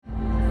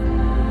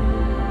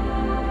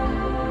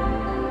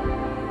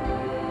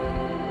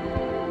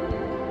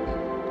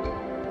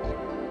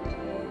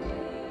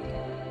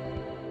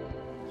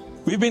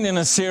We've been in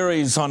a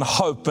series on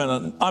hope,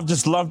 and I've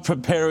just loved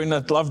preparing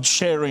it, loved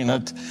sharing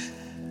it.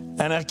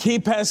 And our key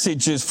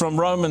passage is from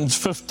Romans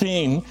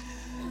 15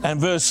 and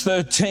verse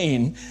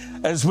 13,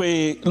 as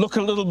we look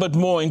a little bit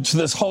more into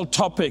this whole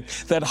topic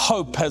that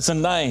hope has a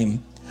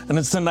name, and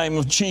it's the name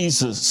of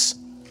Jesus.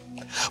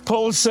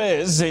 Paul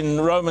says in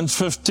Romans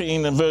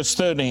 15 and verse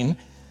 13,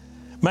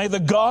 "May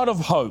the God of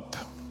hope,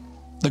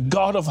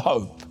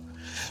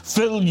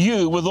 fill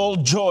you with all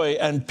joy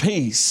and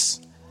peace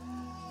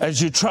as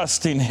you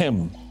trust in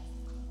him,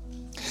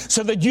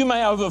 so that you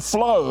may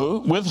overflow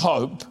with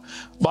hope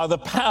by the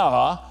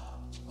power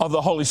of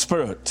the Holy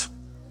Spirit."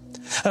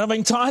 And I've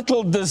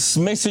entitled this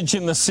message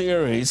in the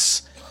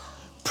series,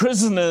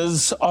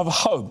 Prisoners of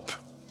Hope.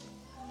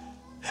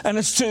 And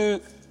it's to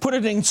put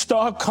it in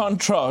stark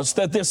contrast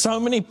that there's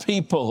so many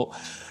people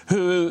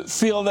who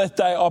feel that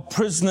they are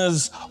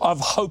prisoners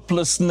of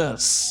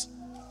hopelessness.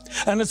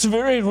 And it's a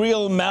very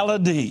real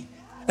malady,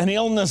 an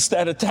illness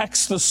that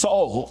attacks the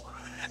soul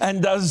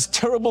and does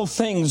terrible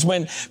things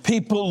when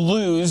people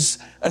lose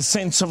a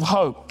sense of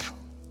hope.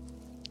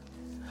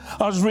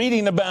 I was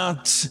reading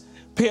about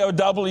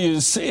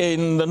POWs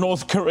in the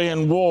North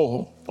Korean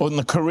War, or in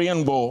the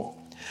Korean War,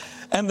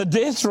 and the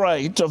death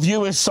rate of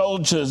US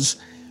soldiers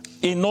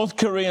in North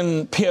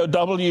Korean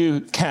POW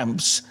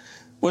camps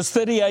was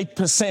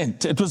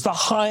 38%. It was the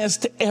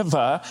highest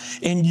ever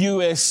in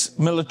US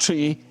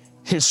military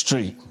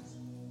history.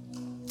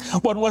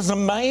 What was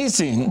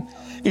amazing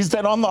is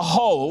that on the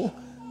whole,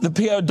 the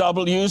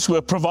POWs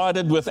were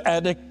provided with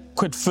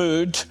adequate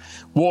food,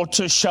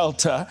 water,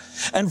 shelter,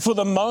 and for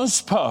the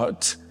most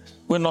part,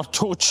 were not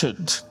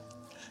tortured.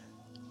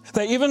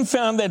 They even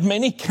found that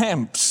many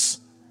camps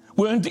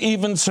weren't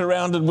even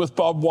surrounded with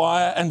barbed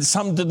wire, and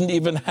some didn't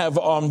even have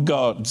armed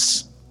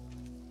guards.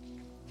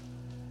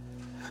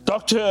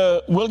 Dr.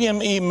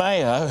 William E.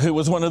 Mayer, who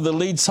was one of the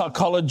lead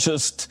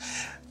psychologists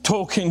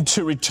talking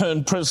to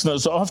returned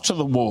prisoners after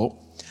the war,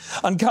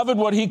 uncovered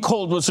what he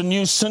called was a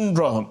new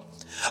syndrome,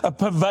 a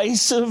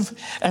pervasive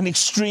and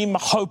extreme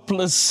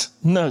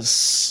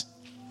hopelessness.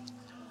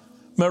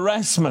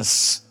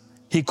 Marasmus,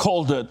 he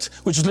called it,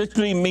 which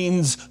literally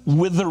means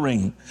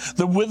withering,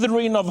 the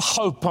withering of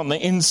hope on the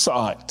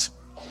inside.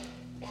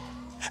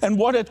 And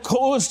what it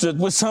caused it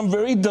was some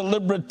very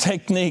deliberate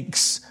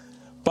techniques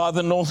by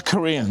the North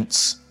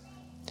Koreans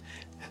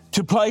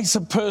to place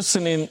a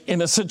person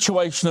in a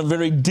situation of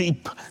very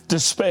deep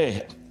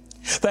despair.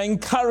 They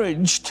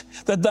encouraged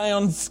that they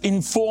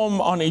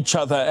inform on each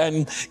other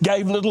and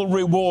gave little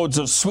rewards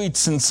of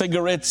sweets and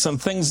cigarettes and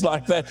things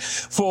like that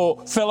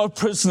for fellow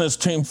prisoners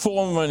to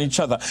inform on each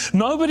other.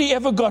 Nobody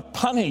ever got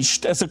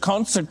punished as a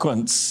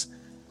consequence,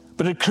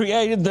 but it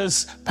created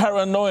this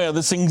paranoia,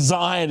 this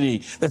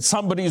anxiety that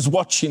somebody's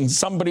watching,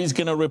 somebody's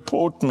going to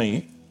report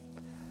me.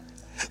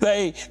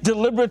 They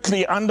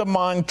deliberately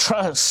undermined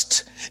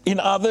trust in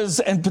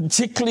others, and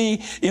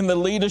particularly in the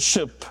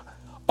leadership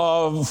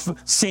of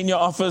senior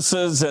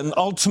officers and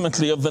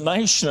ultimately of the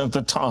nation at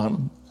the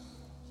time.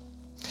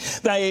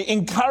 They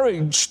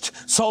encouraged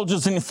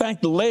soldiers, in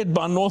fact led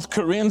by North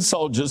Korean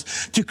soldiers,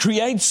 to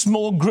create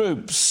small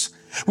groups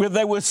where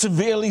they were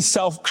severely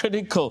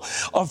self-critical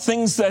of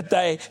things that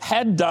they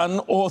had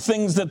done or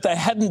things that they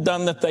hadn't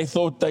done that they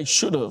thought they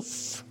should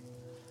have.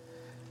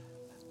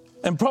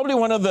 And probably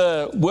one of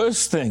the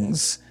worst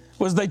things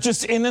was they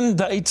just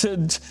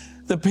inundated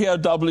the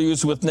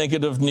POWs with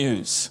negative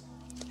news.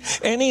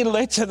 Any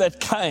letter that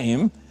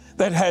came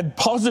that had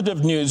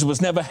positive news was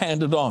never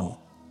handed on.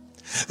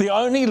 The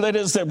only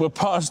letters that were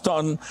passed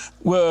on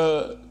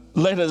were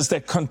letters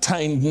that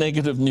contained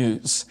negative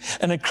news.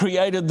 And it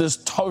created this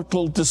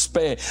total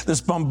despair, this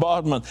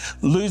bombardment,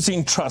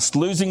 losing trust,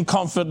 losing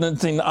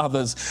confidence in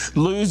others,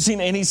 losing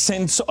any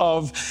sense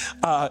of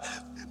what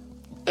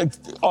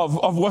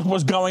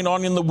was going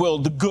on in the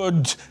world. The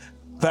good,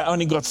 they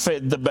only got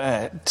fed the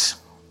bad.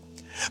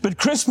 But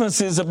Christmas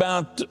is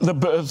about the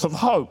birth of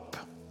hope.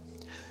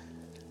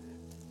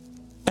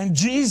 And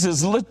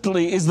Jesus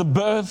literally is the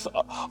birth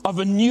of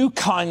a new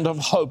kind of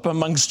hope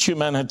amongst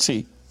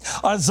humanity.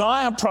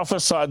 Isaiah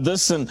prophesied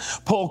this, and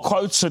Paul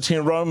quotes it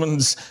in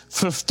Romans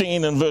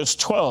 15 and verse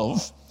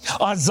 12.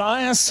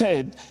 Isaiah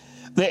said,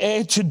 "The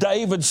heir to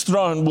David's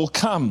throne will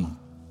come,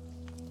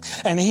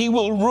 and he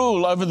will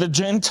rule over the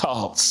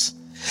Gentiles,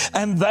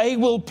 and they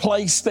will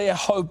place their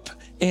hope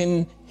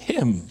in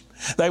him."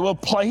 They will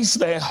place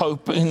their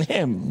hope in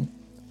him.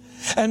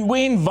 And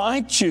we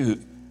invite you,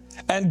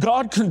 and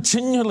God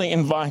continually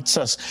invites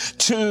us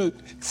to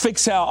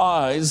fix our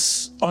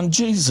eyes on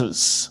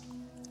Jesus.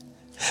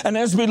 And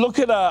as we look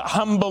at a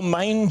humble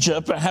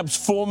manger, perhaps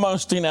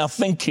foremost in our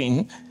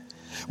thinking,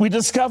 we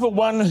discover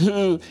one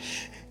who,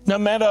 no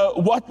matter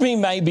what we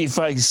may be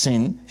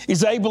facing,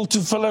 is able to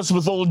fill us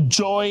with all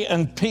joy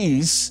and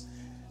peace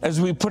as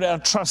we put our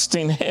trust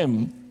in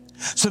him,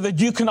 so that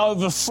you can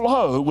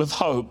overflow with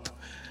hope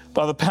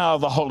by the power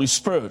of the Holy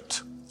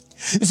Spirit.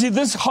 You see,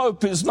 this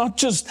hope is not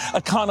just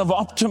a kind of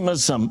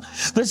optimism.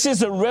 This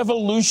is a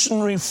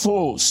revolutionary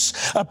force,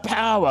 a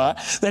power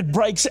that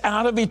breaks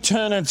out of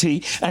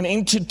eternity and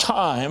into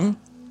time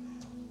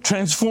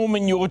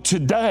transforming your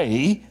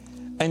today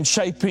and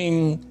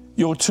shaping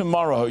your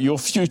tomorrow, your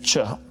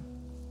future.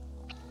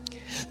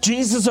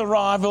 Jesus'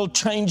 arrival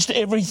changed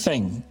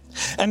everything.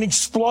 An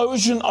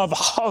explosion of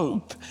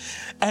hope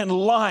and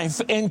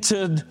life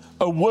entered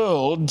a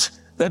world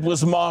that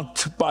was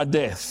marked by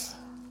death.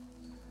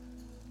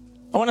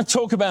 I want to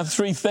talk about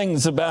three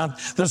things about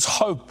this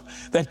hope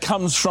that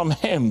comes from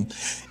Him.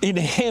 In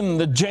Him,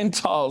 the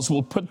Gentiles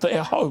will put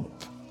their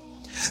hope.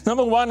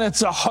 Number one,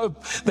 it's a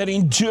hope that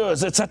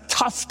endures. It's a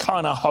tough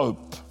kind of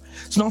hope.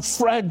 It's not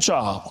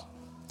fragile.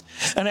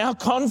 And our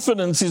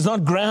confidence is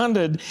not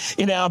grounded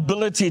in our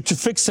ability to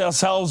fix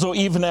ourselves or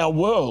even our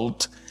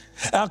world.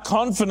 Our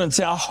confidence,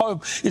 our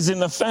hope is in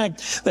the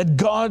fact that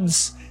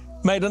God's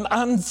made an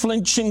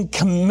unflinching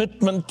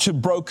commitment to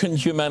broken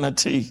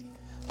humanity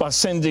by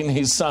sending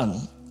His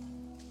Son.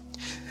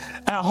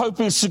 Our hope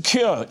is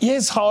secure.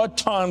 Yes, hard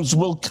times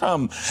will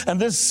come. And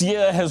this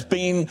year has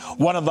been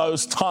one of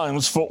those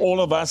times for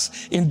all of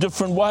us in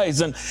different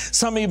ways. And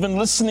some even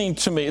listening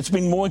to me, it's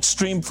been more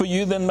extreme for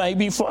you than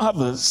maybe for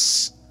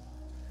others.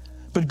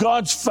 But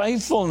God's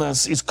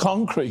faithfulness is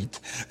concrete.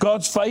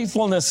 God's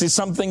faithfulness is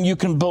something you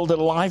can build a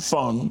life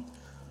on.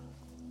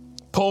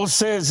 Paul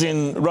says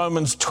in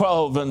Romans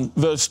 12 and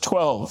verse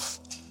 12,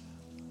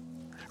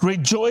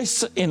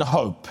 rejoice in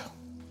hope.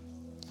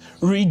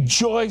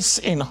 Rejoice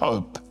in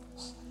hope.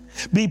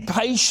 Be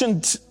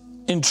patient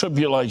in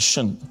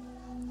tribulation.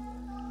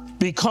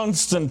 Be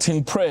constant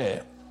in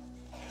prayer.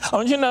 I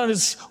want you to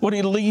notice what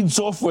he leads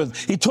off with.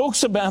 He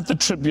talks about the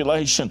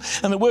tribulation,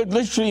 and the word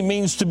literally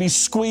means to be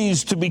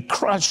squeezed, to be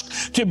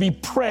crushed, to be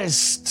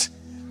pressed,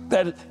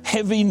 that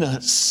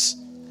heaviness.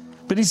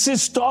 But he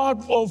says, start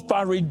off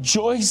by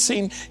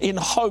rejoicing in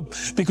hope,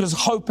 because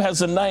hope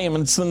has a name,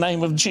 and it's the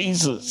name of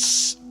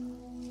Jesus.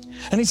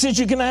 And he says,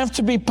 you're going to have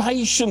to be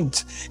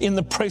patient in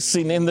the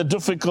pressing, in the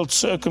difficult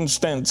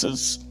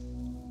circumstances.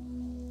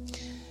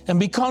 And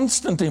be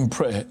constant in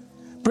prayer.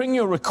 Bring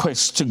your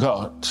requests to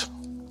God.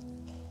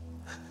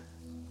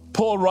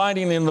 Paul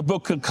writing in the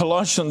book of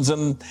Colossians,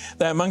 and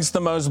they're amongst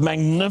the most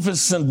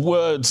magnificent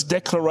words,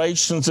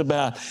 declarations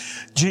about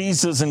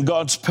Jesus and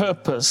God's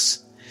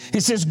purpose.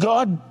 He says,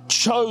 God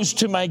chose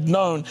to make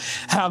known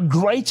how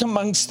great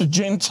amongst the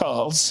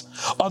Gentiles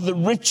are the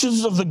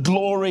riches of the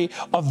glory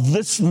of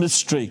this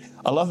mystery.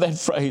 I love that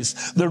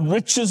phrase, the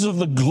riches of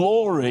the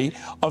glory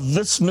of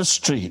this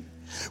mystery,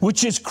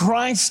 which is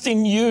Christ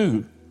in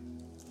you,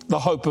 the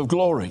hope of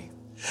glory.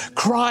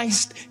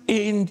 Christ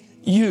in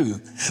you.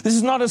 This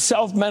is not a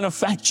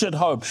self-manufactured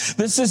hope.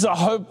 This is a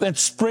hope that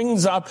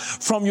springs up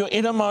from your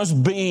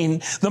innermost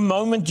being the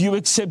moment you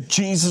accept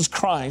Jesus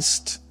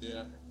Christ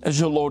as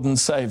your Lord and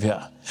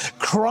Savior.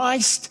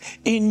 Christ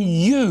in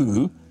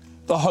you,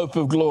 the hope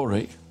of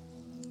glory.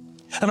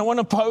 And I want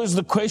to pose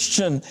the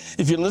question,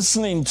 if you're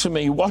listening to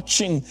me,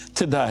 watching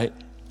today,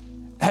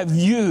 have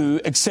you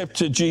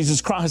accepted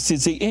Jesus Christ?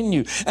 Is He in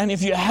you? And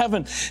if you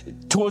haven't,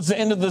 towards the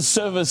end of the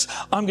service,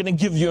 I'm going to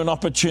give you an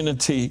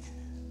opportunity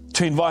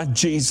to invite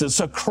Jesus,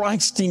 so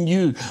Christ in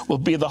you will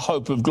be the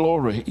hope of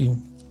glory.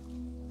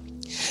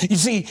 You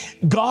see,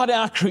 God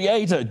our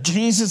Creator,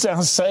 Jesus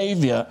our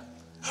Savior,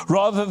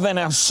 rather than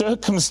our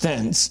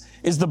circumstance,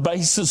 is the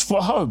basis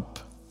for hope.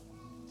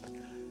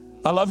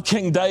 I love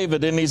King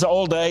David in his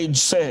old age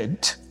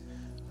said,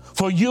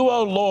 for you,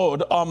 O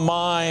Lord, are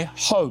my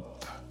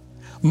hope,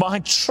 my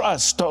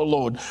trust, O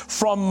Lord,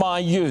 from my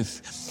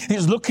youth.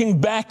 He's looking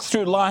back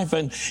through life,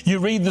 and you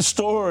read the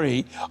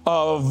story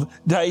of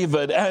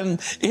David,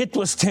 and it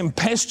was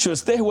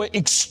tempestuous. There were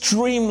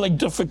extremely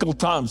difficult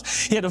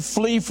times. He had to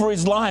flee for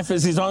his life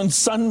as his own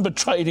son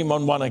betrayed him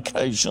on one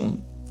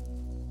occasion.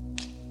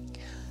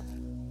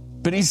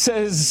 But he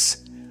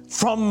says,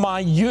 from my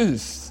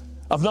youth,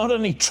 I've not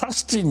only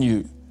trusted in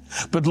you,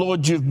 but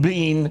Lord, you've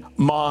been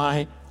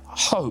my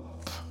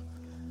hope.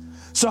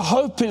 So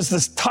hope is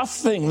this tough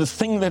thing, this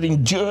thing that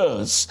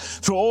endures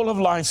through all of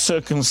life's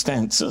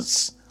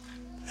circumstances.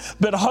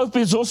 But hope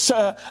is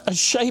also a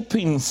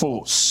shaping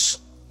force.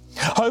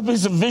 Hope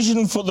is a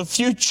vision for the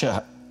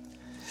future.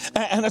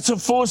 And it's a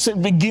force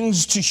that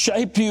begins to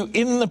shape you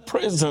in the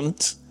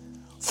present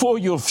for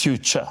your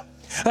future.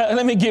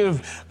 Let me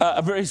give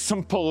a very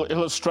simple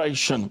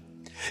illustration.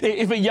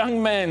 If a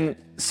young man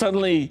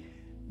suddenly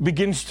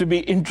begins to be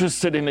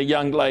interested in a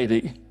young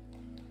lady,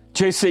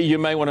 Jesse, you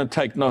may want to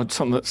take notes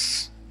on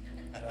this.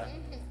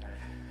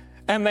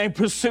 And they're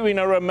pursuing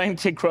a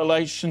romantic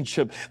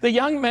relationship. The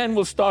young man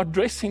will start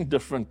dressing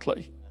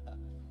differently,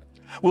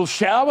 will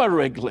shower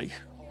regularly,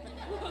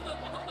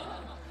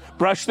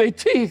 brush their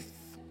teeth,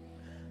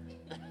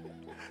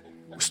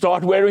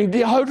 start wearing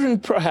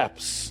deodorant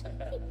perhaps,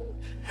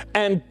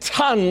 and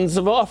tons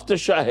of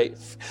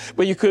aftershave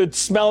where you could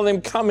smell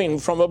them coming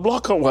from a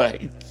block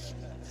away.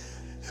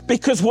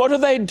 Because what are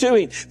they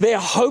doing? Their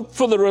hope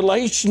for the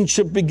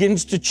relationship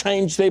begins to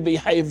change their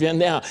behavior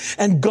now.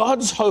 And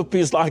God's hope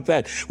is like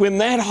that. When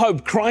that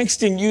hope,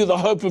 Christ in you, the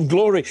hope of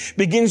glory,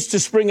 begins to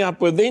spring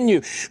up within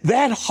you,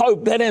 that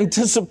hope, that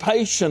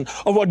anticipation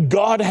of what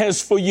God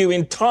has for you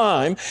in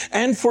time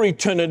and for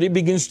eternity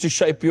begins to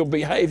shape your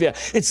behavior.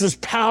 It's this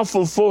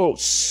powerful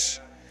force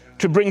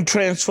to bring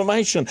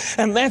transformation.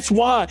 And that's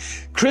why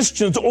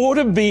Christians ought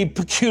to be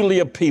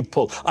peculiar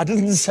people. I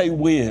didn't say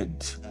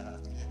weird.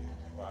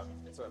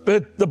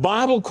 But the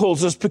Bible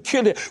calls us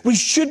peculiar. We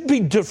should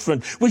be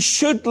different. We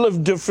should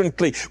live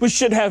differently. We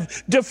should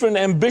have different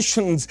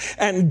ambitions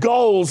and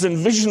goals and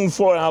vision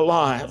for our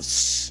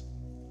lives.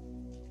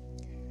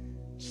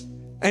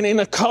 And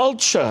in a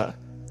culture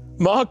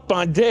marked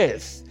by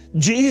death,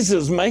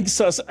 Jesus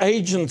makes us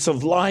agents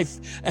of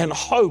life and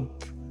hope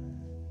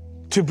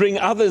to bring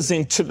others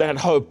into that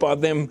hope by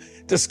them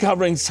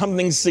discovering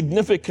something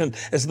significant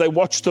as they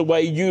watch the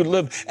way you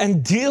live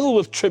and deal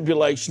with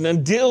tribulation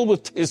and deal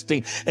with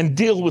testing and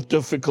deal with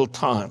difficult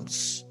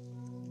times.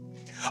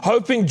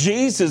 Hope in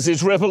Jesus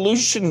is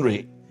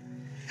revolutionary.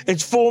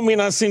 It's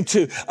forming us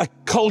into a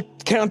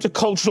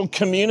countercultural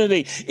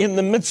community in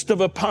the midst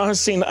of a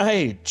passing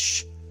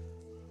age.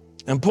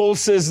 And Paul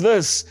says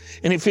this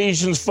in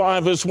Ephesians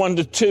 5, verse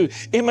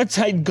 1-2,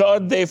 imitate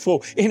God,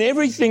 therefore, in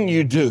everything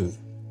you do,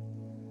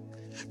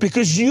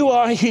 because you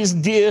are his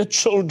dear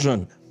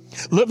children.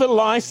 Live a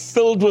life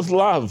filled with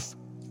love,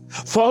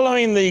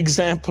 following the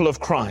example of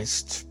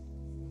Christ.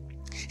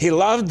 He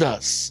loved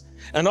us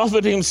and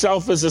offered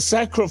himself as a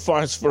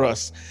sacrifice for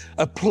us,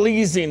 a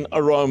pleasing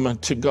aroma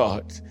to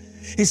God.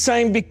 He's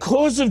saying,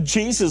 because of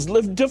Jesus,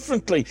 live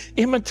differently,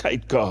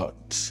 imitate God.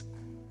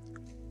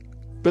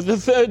 But the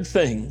third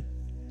thing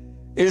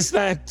is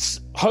that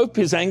hope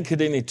is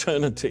anchored in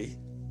eternity.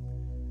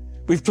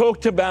 We've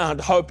talked about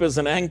hope as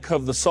an anchor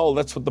of the soul.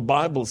 That's what the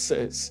Bible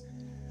says.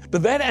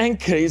 But that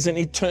anchor is in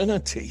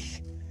eternity.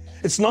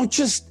 It's not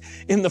just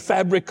in the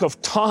fabric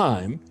of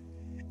time.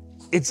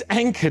 It's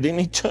anchored in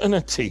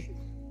eternity.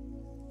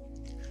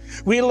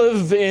 We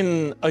live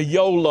in a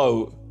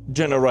YOLO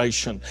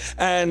generation.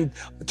 And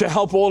to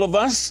help all of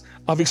us,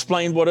 I've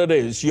explained what it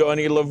is. You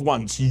only live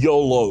once.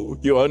 YOLO.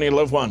 You only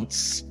live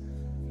once.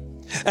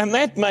 And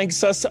that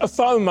makes us a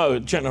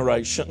FOMO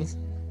generation.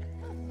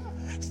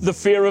 The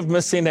fear of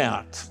missing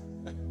out.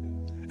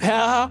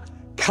 How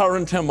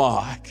current am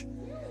I?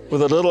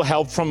 With a little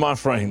help from my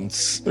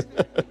friends.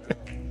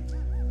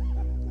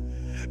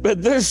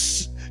 But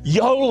this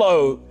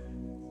YOLO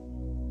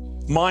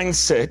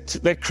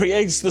mindset that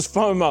creates this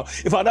FOMO,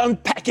 if I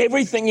don't pack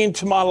everything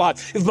into my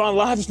life, if my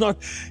life's not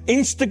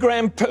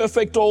Instagram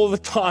perfect all the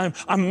time,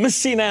 I'm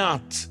missing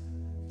out,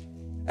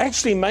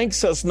 actually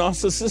makes us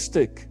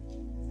narcissistic.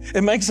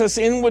 It makes us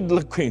inward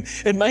looking.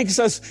 It makes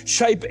us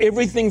shape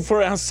everything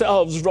for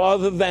ourselves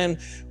rather than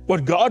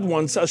what God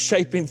wants us,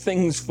 shaping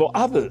things for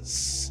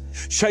others,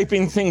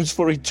 shaping things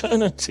for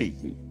eternity.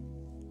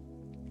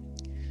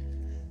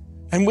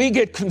 And we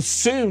get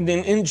consumed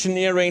in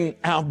engineering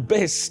our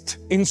best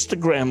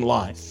Instagram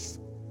life.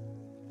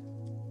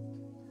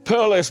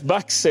 Pearl S.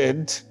 Buck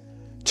said,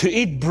 to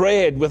eat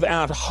bread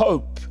without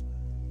hope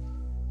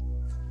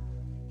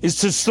is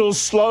to still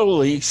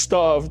slowly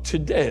starve to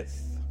death.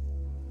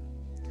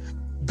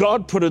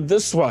 God put it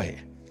this way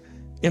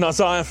in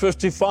Isaiah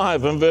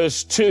 55 and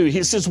verse 2.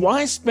 He says,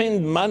 why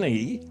spend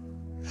money?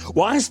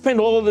 Why spend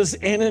all of this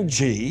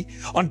energy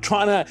on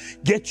trying to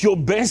get your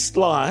best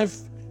life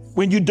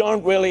when you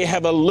don't really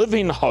have a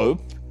living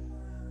hope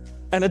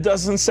and it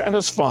doesn't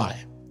satisfy?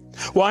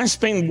 Why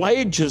spend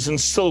wages and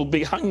still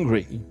be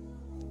hungry?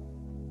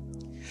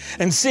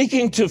 And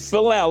seeking to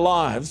fill our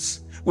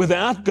lives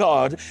without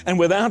God and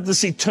without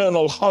this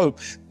eternal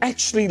hope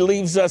actually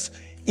leaves us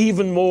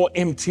even more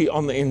empty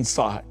on the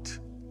inside.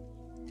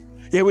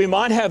 Yeah, we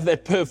might have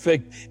that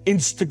perfect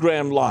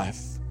Instagram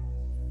life,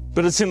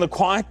 but it's in the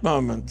quiet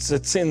moments.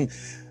 It's in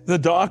the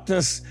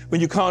darkness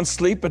when you can't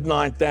sleep at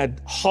night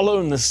that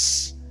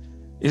hollowness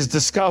is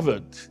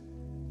discovered.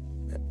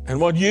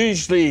 And what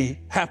usually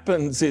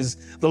happens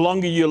is the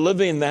longer you live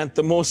in that,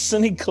 the more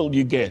cynical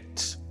you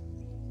get.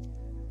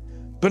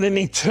 But an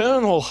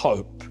eternal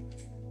hope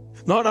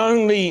not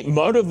only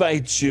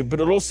motivates you, but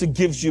it also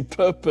gives you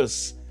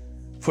purpose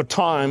for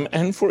time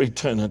and for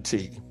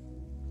eternity.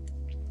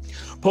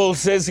 Paul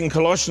says in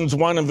Colossians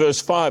 1 and verse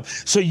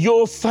 5, so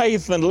your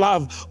faith and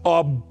love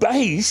are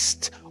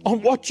based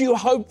on what you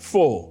hope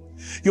for.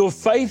 Your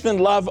faith and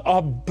love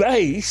are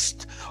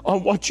based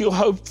on what you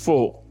hope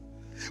for,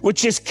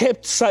 which is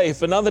kept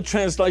safe. Another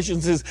translation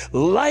says,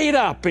 laid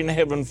up in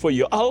heaven for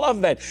you. I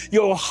love that.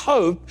 Your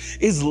hope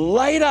is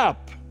laid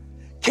up,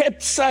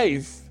 kept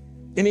safe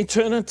in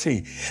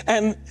eternity.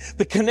 And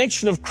the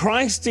connection of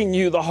Christ in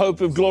you, the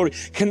hope of glory,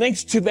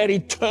 connects to that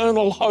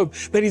eternal hope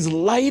that is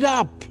laid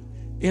up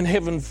in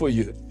heaven for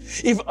you.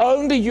 If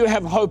only you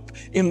have hope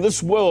in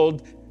this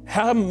world,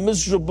 how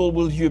miserable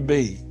will you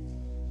be?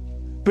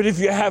 But if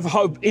you have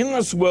hope in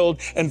this world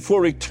and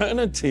for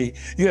eternity,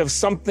 you have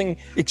something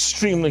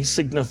extremely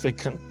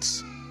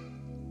significant.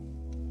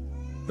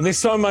 And there's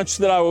so much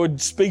that I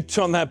would speak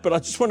to on that, but I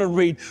just want to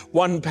read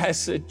one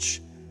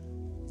passage.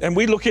 And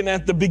we're looking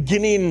at the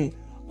beginning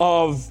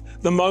of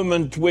the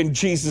moment when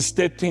Jesus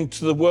stepped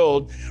into the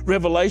world.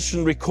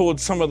 Revelation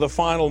records some of the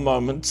final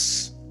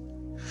moments.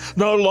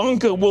 No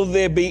longer will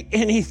there be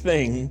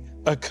anything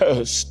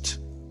accursed,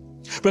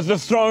 but the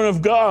throne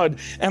of God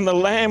and the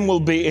Lamb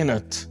will be in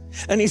it,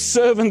 and his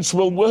servants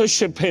will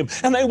worship him,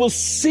 and they will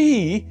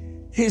see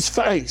his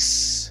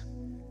face,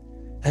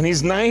 and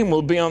his name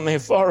will be on their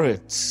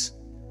foreheads,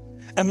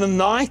 and the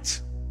night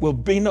will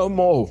be no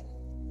more.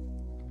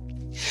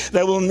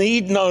 They will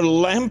need no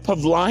lamp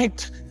of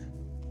light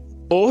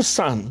or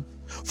sun,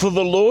 for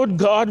the Lord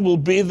God will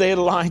be their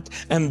light,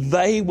 and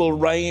they will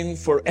reign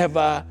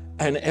forever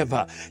and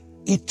ever.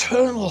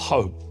 Eternal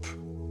hope.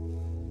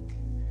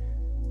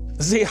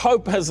 See,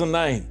 hope has a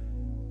name,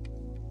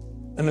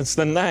 and it's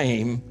the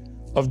name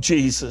of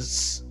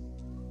Jesus.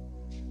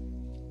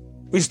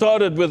 We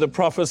started with a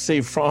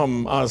prophecy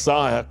from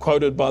Isaiah,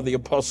 quoted by the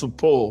Apostle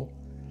Paul.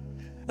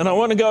 And I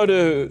want to go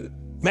to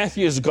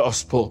Matthew's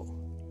Gospel,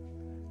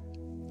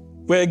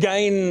 where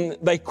again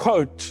they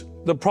quote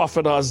the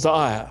prophet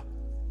Isaiah,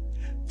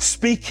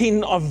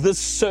 speaking of this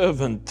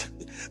servant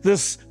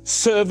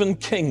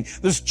king,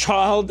 this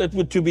child that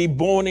would to be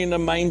born in a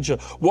manger,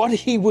 what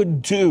he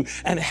would do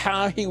and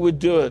how he would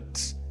do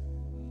it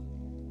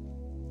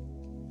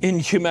in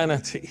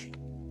humanity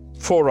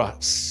for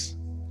us.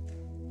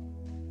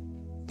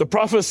 The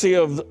prophecy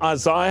of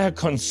Isaiah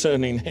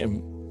concerning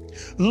him: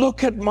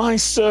 look at my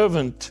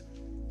servant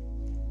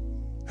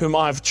whom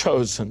I've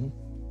chosen.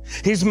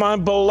 He's my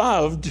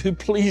beloved who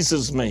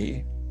pleases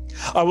me.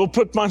 I will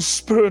put my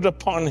spirit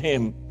upon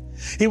him.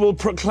 He will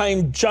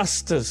proclaim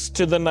justice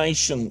to the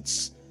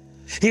nations.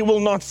 He will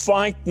not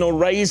fight nor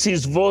raise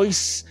his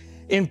voice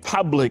in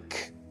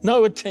public.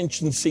 No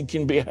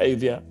attention-seeking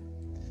behavior.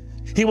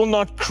 He will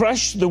not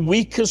crush the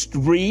weakest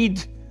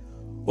reed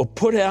or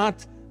put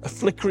out a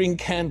flickering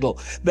candle.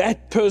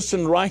 That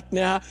person right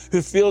now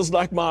who feels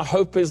like my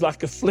hope is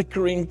like a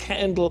flickering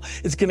candle,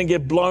 it's going to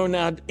get blown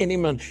out any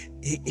minute.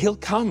 He'll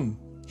come.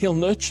 He'll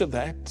nurture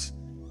that.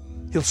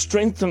 He'll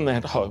strengthen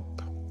that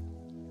hope.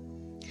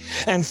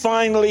 And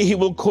finally, he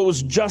will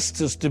cause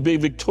justice to be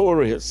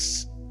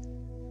victorious.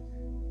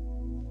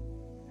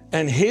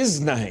 And his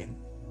name,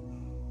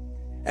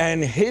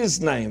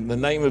 the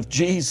name of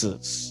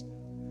Jesus,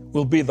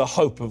 will be the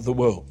hope of the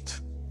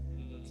world.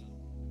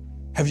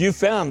 Have you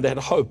found that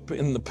hope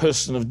in the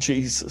person of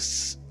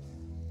Jesus?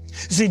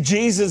 See,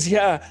 Jesus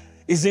here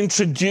is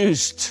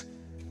introduced,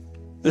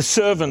 the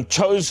servant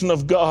chosen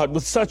of God,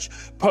 with such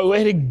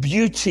poetic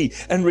beauty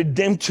and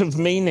redemptive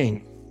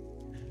meaning.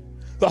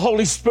 The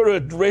Holy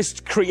Spirit rests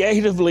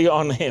creatively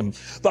on him.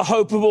 The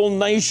hope of all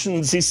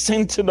nations is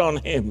centered on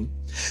him.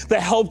 The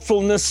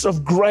helpfulness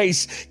of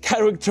grace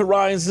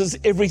characterizes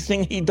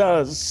everything he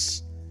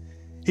does.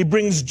 He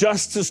brings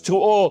justice to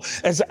all,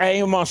 as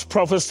Amos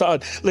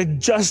prophesied. Let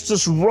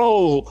justice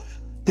roll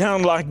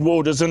down like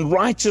waters and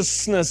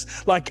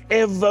righteousness like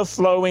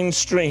ever-flowing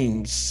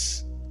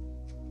streams.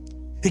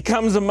 He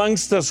comes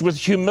amongst us with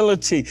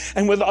humility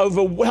and with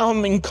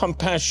overwhelming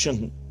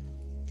compassion.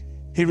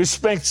 He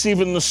respects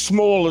even the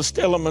smallest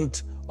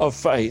element of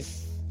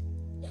faith.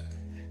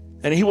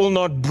 And he will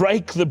not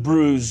break the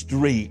bruised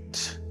reed,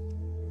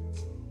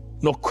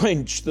 nor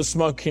quench the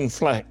smoking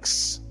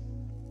flax.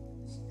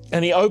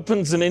 And he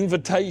opens an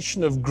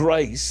invitation of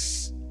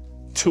grace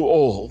to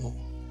all.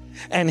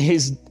 And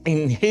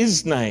in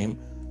his name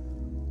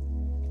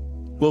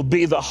will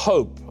be the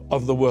hope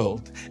of the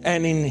world.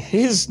 And in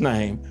his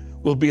name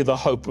will be the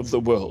hope of the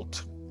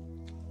world.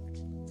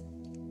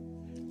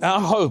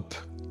 Our hope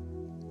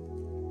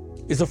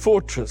is a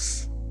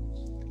fortress.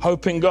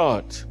 Hope in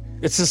God.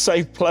 It's a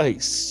safe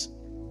place.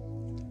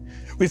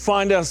 We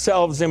find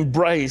ourselves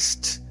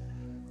embraced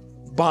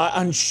by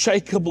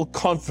unshakable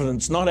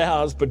confidence, not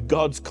ours, but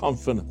God's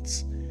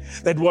confidence,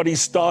 that what he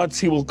starts,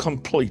 he will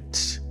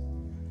complete.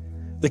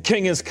 The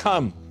King has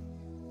come.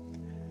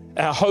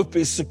 Our hope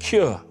is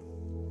secure.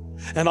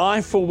 And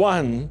I, for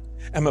one,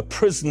 am a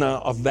prisoner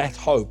of that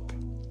hope.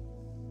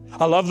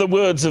 I love the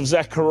words of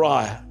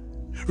Zechariah.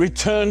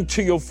 Return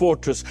to your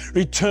fortress.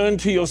 Return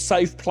to your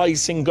safe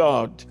place in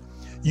God,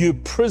 you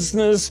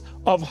prisoners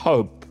of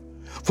hope.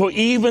 For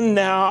even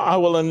now I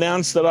will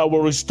announce that I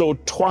will restore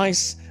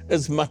twice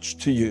as much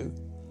to you.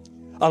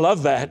 I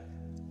love that.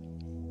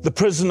 The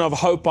prison of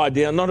hope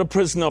idea, not a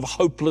prison of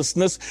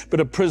hopelessness, but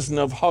a prison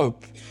of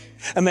hope.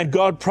 And that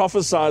God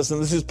prophesies,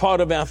 and this is part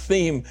of our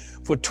theme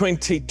for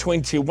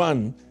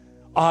 2021,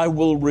 I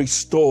will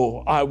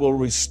restore, I will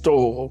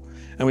restore.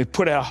 And we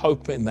put our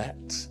hope in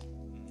that.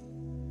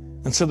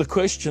 And so the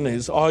question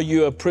is, are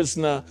you a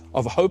prisoner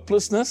of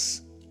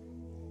hopelessness,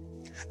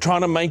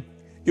 trying to make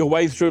your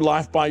way through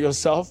life by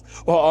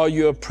yourself? Or are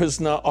you a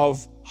prisoner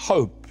of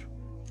hope?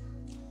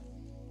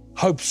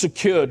 Hope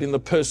secured in the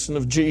person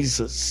of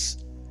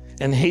Jesus.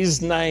 And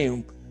his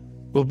name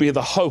will be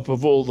the hope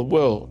of all the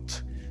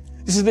world.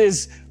 You see,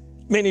 there's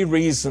many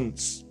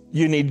reasons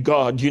you need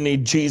God, you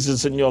need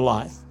Jesus in your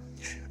life.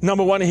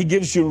 Number one, he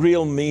gives you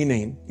real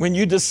meaning. When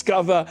you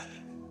discover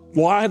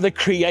why the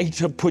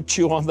Creator put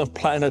you on the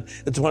planet.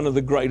 It's one of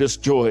the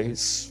greatest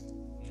joys.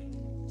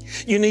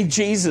 You need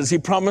Jesus. He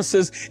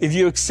promises if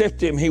you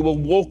accept him, he will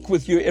walk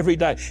with you every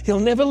day. He'll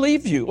never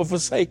leave you or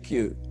forsake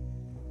you.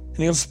 And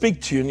he'll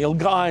speak to you and he'll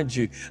guide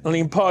you and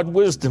he'll impart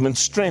wisdom and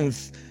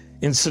strength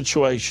in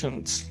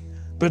situations.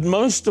 But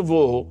most of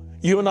all,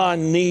 you and I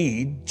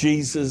need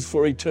Jesus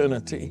for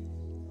eternity.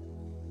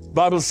 The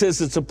Bible says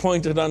it's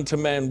appointed unto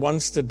man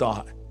once to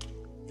die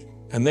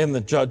and then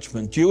the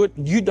judgment. You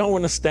don't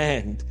want to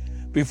stand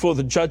before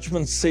the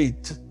judgment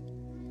seat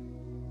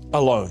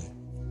alone,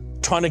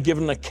 trying to give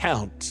an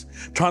account,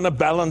 trying to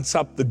balance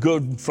up the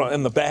good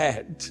and the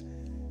bad.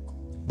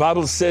 The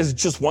Bible says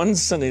just one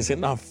sin is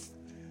enough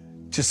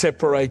to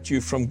separate you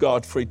from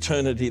God for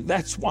eternity.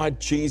 That's why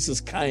Jesus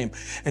came.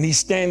 And he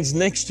stands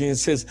next to you and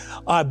says,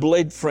 I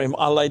bled for him.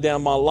 I lay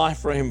down my life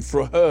for him,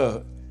 for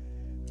her.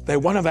 They're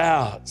one of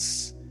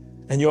ours.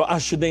 And you're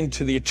ushered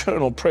into the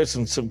eternal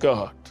presence of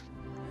God.